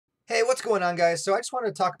Hey, what's going on, guys? So I just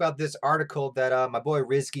wanted to talk about this article that my boy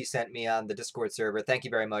Rizky sent me on the Discord server. Thank you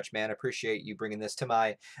very much, man. I appreciate you bringing this to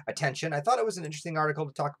my attention. I thought it was an interesting article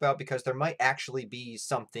to talk about because there might actually be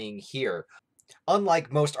something here.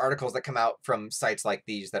 Unlike most articles that come out from sites like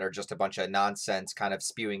these that are just a bunch of nonsense, kind of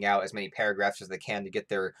spewing out as many paragraphs as they can to get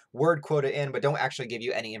their word quota in, but don't actually give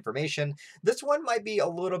you any information, this one might be a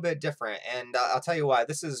little bit different. And I'll tell you why.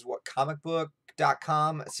 This is what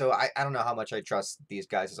comicbook.com. So I don't know how much I trust these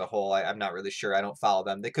guys as a whole. I'm not really sure. I don't follow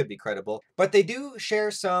them. They could be credible, but they do share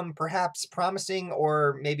some perhaps promising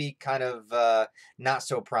or maybe kind of not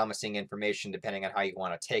so promising information depending on how you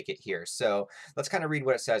want to take it here. So let's kind of read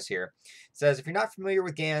what it says here. It says, if you're not familiar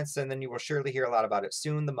with GANTZ, and then you will surely hear a lot about it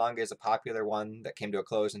soon. The manga is a popular one that came to a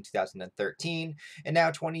close in 2013, and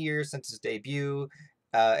now 20 years since its debut.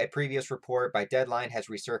 A previous report by Deadline has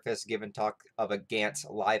resurfaced, given talk of a GANTZ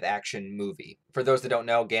live-action movie. For those that don't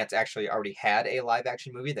know, GANTZ actually already had a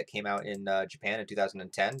live-action movie that came out in Japan in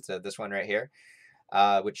 2010. So this one right here,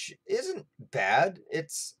 which isn't bad.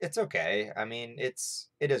 It's okay. I mean, it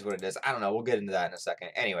is what it is. I don't know. We'll get into that in a second.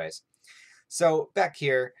 Anyways, so back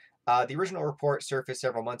here, the original report surfaced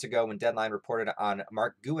several months ago when Deadline reported on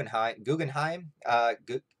Mark Guggenheim. I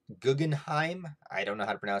don't know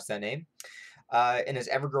how to pronounce that name. In his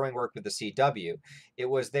ever-growing work with the CW. It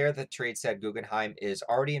was there that trade said Guggenheim is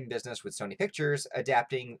already in business with Sony Pictures,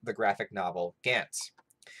 adapting the graphic novel GANTZ.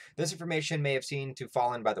 This information may have seemed to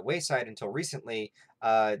fallen by the wayside until recently.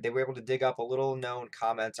 They were able to dig up a little known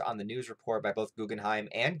comments on the news report by both Guggenheim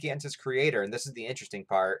and GANTZ's creator, and this is the interesting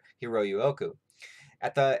part, Hiroyu Oku.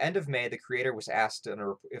 At the end of May, the creator was asked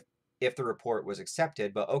if the report was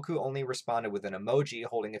accepted, but Oku only responded with an emoji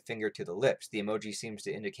holding a finger to the lips. The emoji seems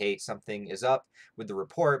to indicate something is up with the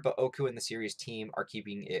report, but Oku and the series team are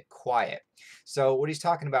keeping it quiet. So what he's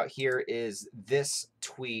talking about here is this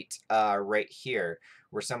tweet right here,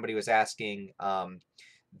 where somebody was asking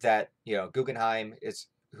that, Guggenheim is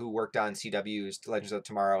who worked on CW's Legends of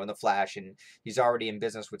Tomorrow and The Flash, and he's already in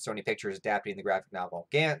business with Sony Pictures adapting the graphic novel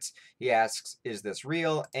GANTZ. He asks, is this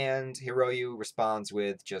real? And Hiroyu responds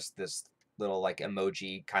with just this little like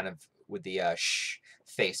emoji kind of with the shh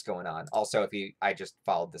face going on. Also, I just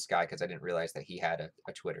followed this guy because I didn't realize that he had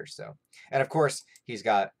a Twitter. So, and of course, he's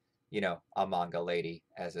got, a manga lady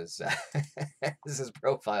as his, as his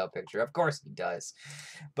profile picture. Of course he does.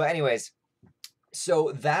 But anyways,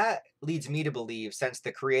 so that leads me to believe, since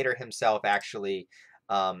the creator himself actually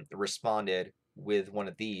responded with one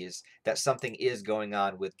of these, that something is going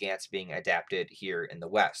on with GANTZ being adapted here in the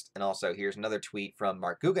West. And also, here's another tweet from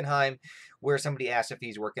Mark Guggenheim, where somebody asked if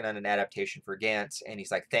he's working on an adaptation for GANTZ, and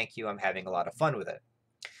he's like, thank you, I'm having a lot of fun with it.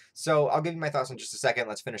 So I'll give you my thoughts in just a second.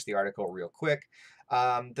 Let's finish the article real quick.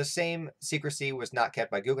 The same secrecy was not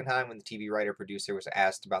kept by Guggenheim when the TV writer-producer was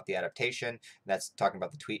asked about the adaptation. That's talking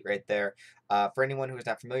about the tweet right there. For anyone who is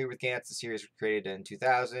not familiar with GANTZ, the series was created in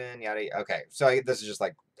 2000, yada. Okay, so this is just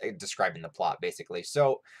like describing the plot, basically.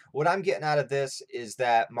 So what I'm getting out of this is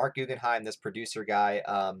that Mark Guggenheim, this producer guy,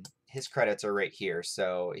 his credits are right here.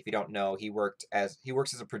 So if you don't know, he works as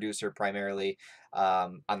a producer primarily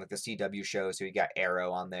on like the CW shows. So he got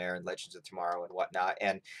Arrow on there and Legends of Tomorrow and whatnot.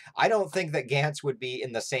 And I don't think that GANTZ would be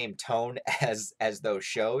in the same tone as those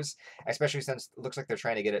shows, especially since it looks like they're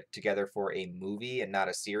trying to get it together for a movie and not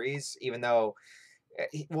a series. Even though,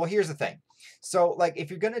 well, here's the thing. So like if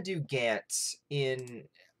you're gonna do GANTZ in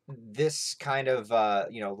this kind of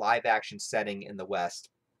live action setting in the West,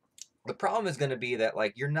 the problem is going to be that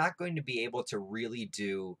like you're not going to be able to really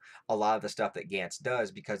do a lot of the stuff that GANTZ does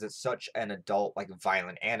because it's such an adult like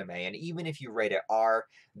violent anime, and even if you rate it R,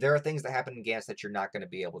 there are things that happen in GANTZ that you're not going to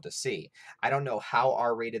be able to see. I don't know how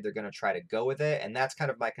R rated they're going to try to go with it, and that's kind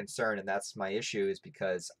of my concern, and that's my issue, is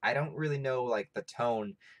because I don't really know like the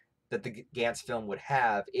tone that the GANTZ film would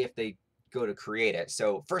have if they go to create it.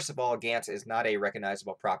 So first of all, GANTZ is not a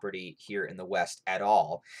recognizable property here in the West at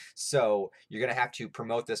all. So you're going to have to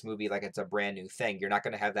promote this movie like it's a brand new thing. You're not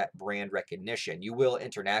going to have that brand recognition. You will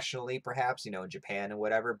internationally, perhaps, in Japan and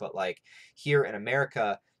whatever, but like here in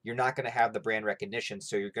America, you're not going to have the brand recognition.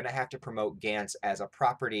 So you're going to have to promote GANTZ as a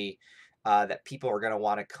property that people are going to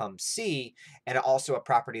want to come see, and also a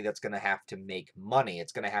property that's going to have to make money.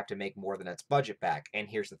 It's going to have to make more than its budget back. And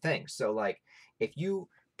here's the thing. So like if you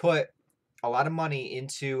put a lot of money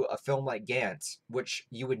into a film like GANTZ, which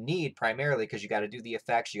you would need primarily because you got to do the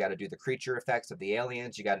effects, you got to do the creature effects of the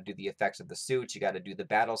aliens, you got to do the effects of the suits, you got to do the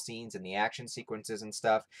battle scenes and the action sequences and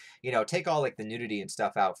stuff. Take all like the nudity and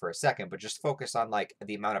stuff out for a second, but just focus on like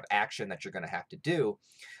the amount of action that you're going to have to do.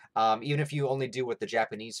 Even if you only do what the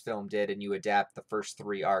Japanese film did and you adapt the first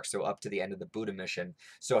 3 arcs, so up to the end of the Buddha mission.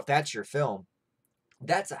 So if that's your film,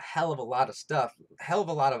 That's a hell of a lot of stuff, hell of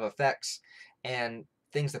a lot of effects and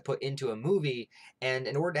things to put into a movie. And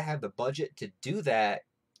in order to have the budget to do that,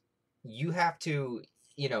 you have to,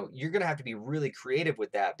 you're going to have to be really creative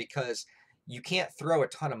with that because you can't throw a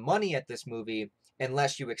ton of money at this movie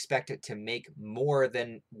unless you expect it to make more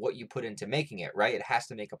than what you put into making it, right? It has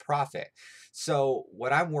to make a profit. So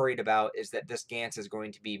what I'm worried about is that this Gantz is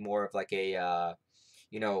going to be more of like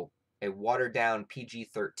you know, a watered down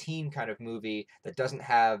PG-13 kind of movie that doesn't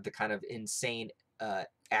have the kind of insane uh,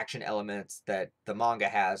 action elements that the manga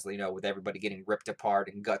has, with everybody getting ripped apart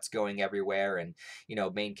and guts going everywhere and,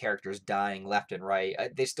 main characters dying left and right.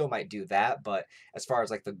 They still might do that, but as far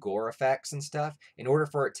as like the gore effects and stuff, in order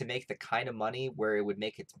for it to make the kind of money where it would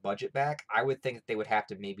make its budget back, I would think that they would have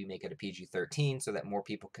to maybe make it a PG-13 so that more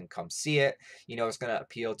people can come see it. It's going to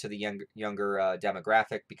appeal to the younger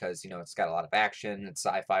demographic because it's got a lot of action and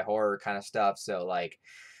sci-fi horror kind of stuff. So like,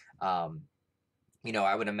 um,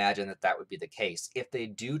 I would imagine that that would be the case. If they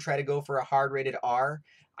do try to go for a hard rated R,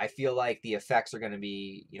 I feel like the effects are going to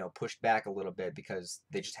be, pushed back a little bit because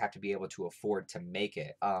they just have to be able to afford to make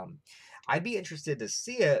it. I'd be interested to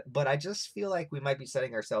see it, but I just feel like we might be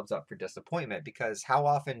setting ourselves up for disappointment because how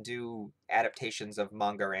often do adaptations of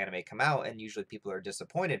manga or anime come out and usually people are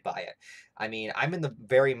disappointed by it? I mean, I'm in the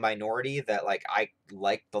very minority that like I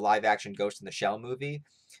like the live action Ghost in the Shell movie,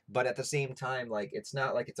 but at the same time, like it's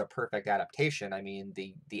not like it's a perfect adaptation. I mean,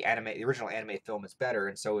 the original anime film is better,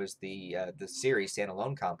 and so is the series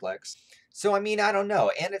standalone complex. So I mean, I don't know,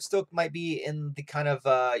 and it still might be in the kind of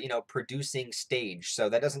producing stage. So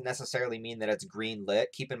that doesn't necessarily mean that it's green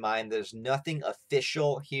lit. Keep in mind, there's nothing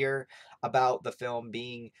official here about the film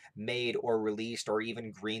being made or released or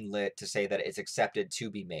even greenlit to say that it's accepted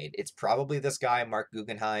to be made. It's probably this guy, Mark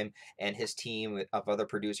Guggenheim, and his team of other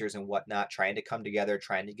producers and whatnot trying to come together,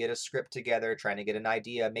 trying to get a script together, trying to get an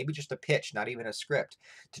idea, maybe just a pitch, not even a script,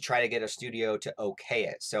 to try to get a studio to okay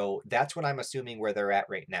it. So that's what I'm assuming where they're at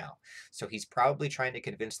right now. So he's probably trying to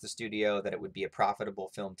convince the studio that it would be a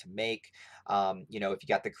profitable film to make. If you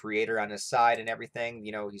got the creator on his side and everything,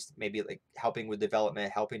 he's maybe like helping with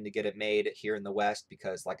development, helping to get it made here in the West,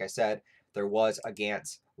 because like I said, there was a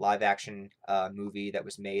Gantz live action movie that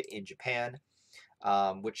was made in Japan,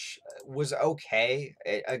 which was okay.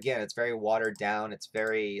 Again, it's very watered down. It's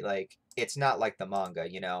very like it's not like the manga.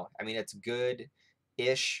 I mean, it's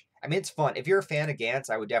good-ish. I mean, it's fun. If you're a fan of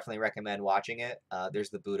Gantz, I would definitely recommend watching it. There's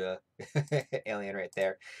the Buddha alien right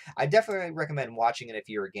there. I definitely recommend watching it if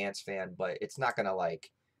you're a Gantz fan, but it's not gonna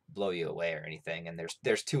like blow you away or anything. And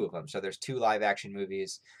there's two of them. So there's two live action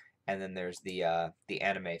movies, and then there's the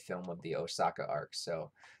anime film of the Osaka arc.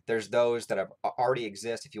 So there's those that have already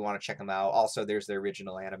exist if you want to check them out. Also, there's the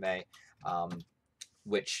original anime, um,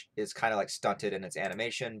 which is kind of like stunted in its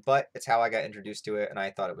animation, but it's how I got introduced to it, and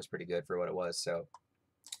I thought it was pretty good for what it was. So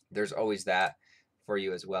there's always that for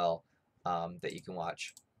you as well, that you can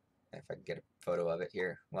watch. If I can get a photo of it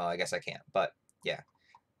here, well, I guess I can't, but yeah,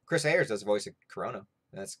 Chris Ayers does the voice of Corona.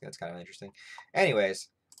 That's kind of interesting. Anyways,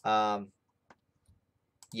 um,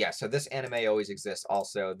 yeah, so this anime always exists.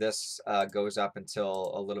 Also, this goes up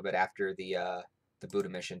until a little bit after the Buddha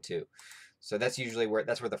mission too. So that's where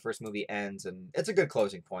the first movie ends, and it's a good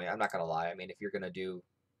closing point. I'm not gonna lie. I mean, if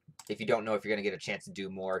you don't know if you're gonna get a chance to do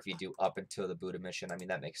more, if you do up until the Buddha mission, I mean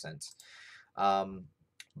that makes sense. Um,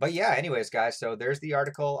 but yeah, anyways, guys, so there's the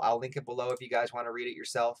article. I'll link it below if you guys want to read it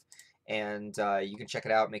yourself. And you can check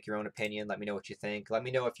it out, make your own opinion. Let me know what you think. Let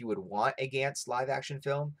me know if you would want a Gantz live action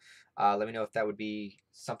film. Let me know if that would be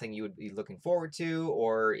something you would be looking forward to,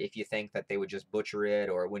 or if you think that they would just butcher it,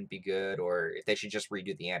 or it wouldn't be good, or if they should just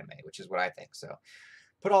redo the anime, which is what I think. So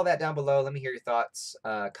put all that down below. Let me hear your thoughts.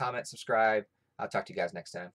 Comment, subscribe. I'll talk to you guys next time.